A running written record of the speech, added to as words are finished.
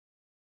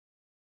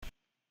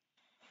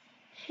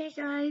Hey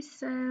guys,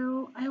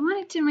 so I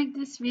wanted to make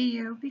this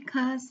video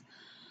because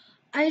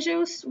I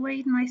just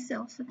weighed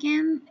myself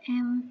again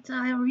and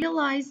I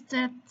realized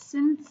that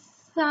since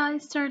I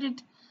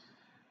started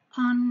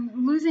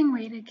on losing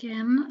weight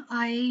again,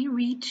 I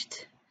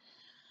reached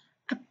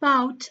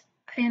about,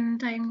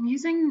 and I'm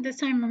using this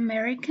time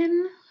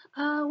American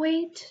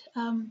weight,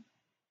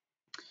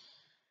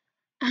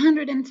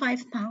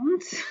 105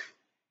 pounds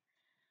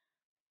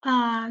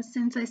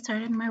since I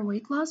started my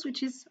weight loss,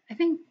 which is I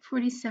think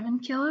 47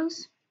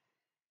 kilos.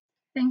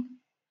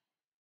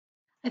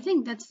 I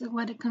think that's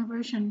what a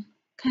conversion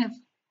kind of.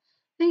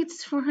 I think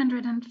it's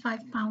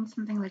 405 pounds,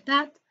 something like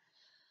that.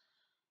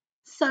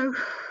 So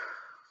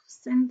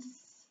since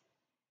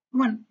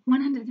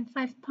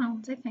 105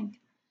 pounds, I think.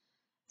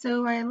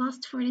 So I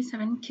lost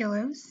 47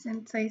 kilos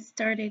since I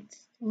started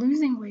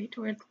losing weight,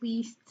 or at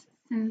least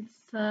since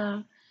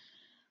I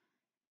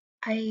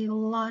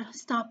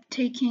stopped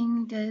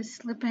taking the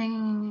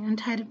sleeping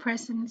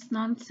antidepressants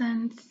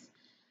nonsense.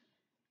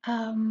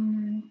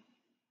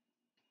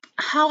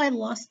 How I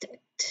lost it.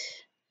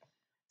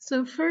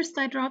 So first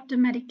I dropped the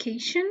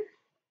medication.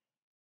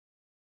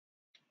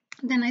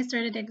 Then I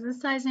started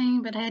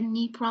exercising, but I had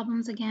knee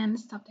problems again,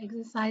 stopped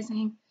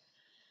exercising.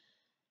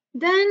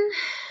 Then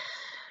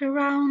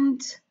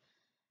around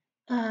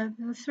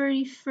the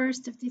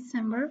 31st of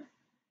December,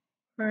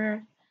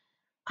 where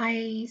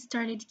I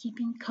started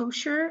keeping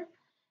kosher,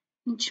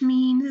 which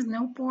means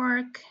no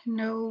pork,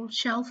 no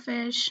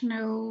shellfish,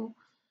 no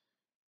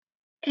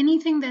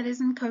anything that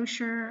isn't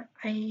kosher,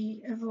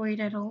 I avoid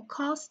at all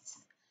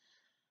costs.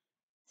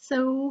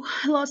 So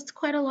I lost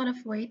quite a lot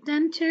of weight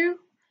then too.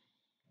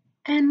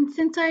 And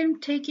since I'm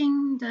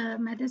taking the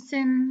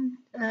medicine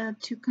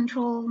to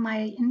control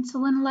my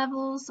insulin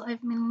levels,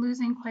 I've been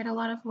losing quite a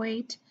lot of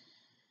weight.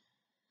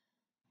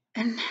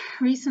 And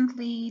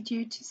recently,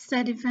 due to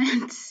said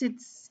events,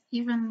 it's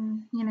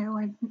even,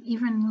 I'm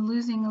even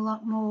losing a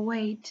lot more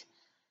weight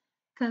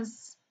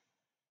because,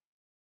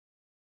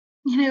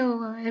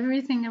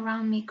 everything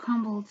around me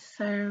crumbled.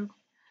 So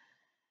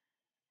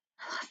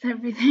I lost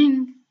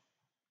everything.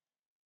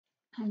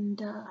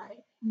 And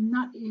I'm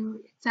not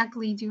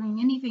exactly doing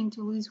anything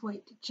to lose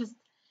weight. It's just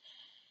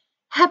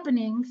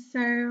happening.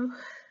 So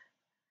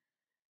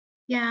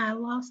yeah, I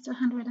lost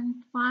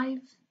 105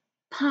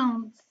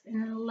 pounds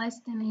in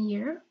less than a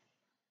year,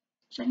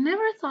 which I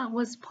never thought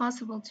was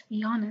possible, to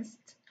be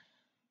honest.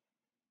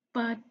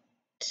 But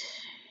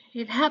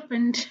it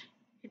happened.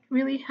 It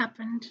really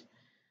happened.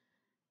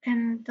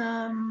 And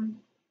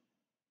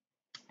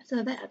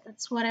so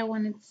that's what I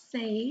wanted to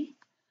say.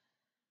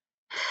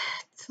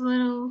 It's a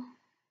little.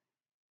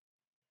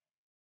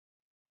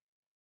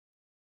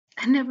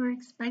 I never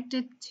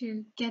expected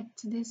to get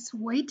to this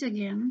weight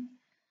again.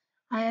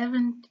 I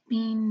haven't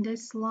been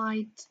this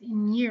light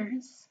in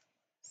years.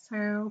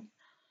 So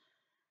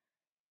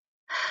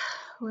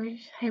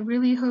I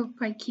really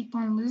hope I keep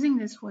on losing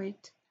this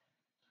weight.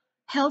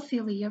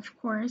 Healthily, of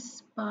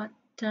course, but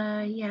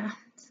yeah,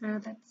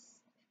 so that's it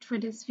for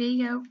this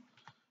video.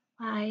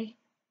 Bye.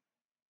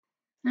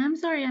 I'm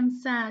sorry I'm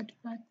sad,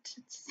 but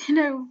it's,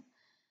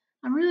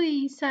 I'm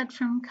really sad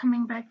from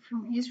coming back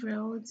from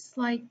Israel. It's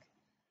like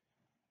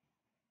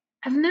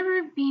I've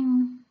never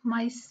been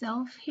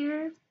myself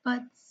here,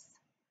 but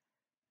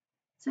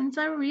since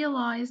I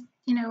realized,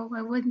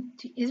 I went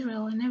to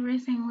Israel and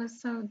everything was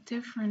so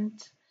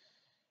different,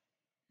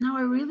 now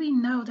I really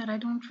know that I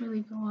don't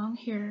really belong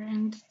here,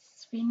 and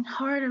it's been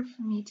harder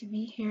for me to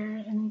be here.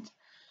 And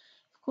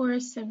of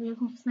course,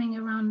 everything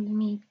around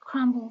me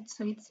crumbled,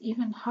 so it's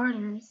even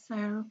harder.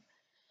 So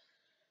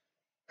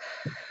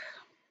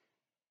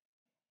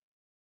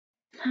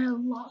I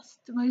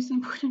lost the most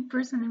important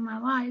person in my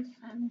life,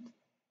 and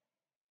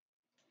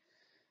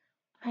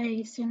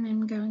I soon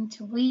am going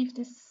to leave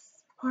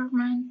this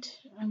apartment,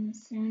 and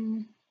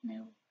soon,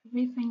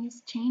 everything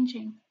is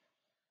changing.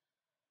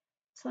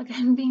 It's like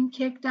I'm being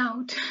kicked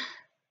out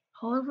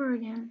all over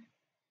again.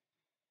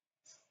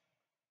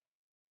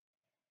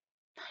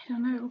 I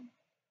don't know.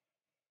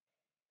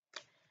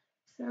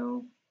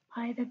 So,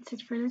 bye, that's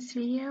it for this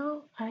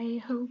video.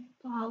 I hope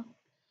I'll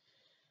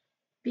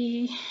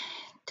be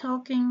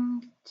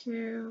talking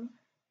to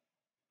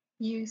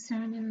you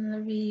soon in the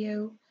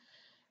video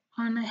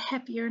on a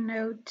happier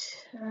note.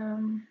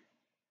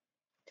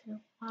 So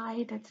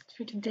bye, that's it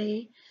for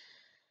today.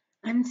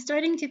 I'm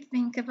starting to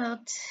think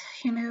about,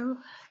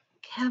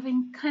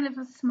 having kind of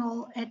a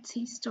small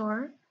Etsy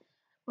store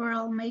where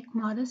I'll make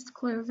modest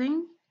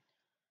clothing.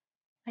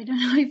 I don't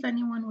know if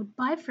anyone would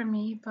buy from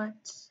me,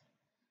 but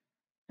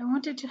I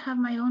wanted to have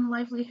my own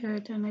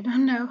livelihood, and I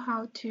don't know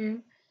how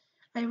to.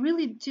 I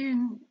really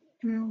do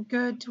am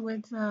good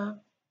with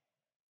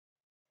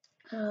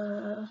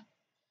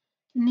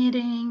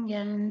knitting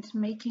and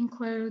making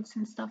clothes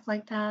and stuff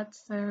like that,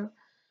 so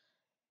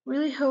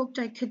really hoped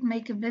I could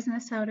make a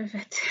business out of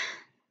it.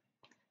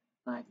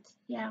 But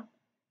yeah,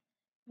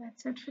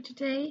 that's it for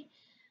today,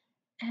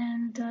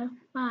 and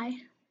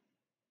bye.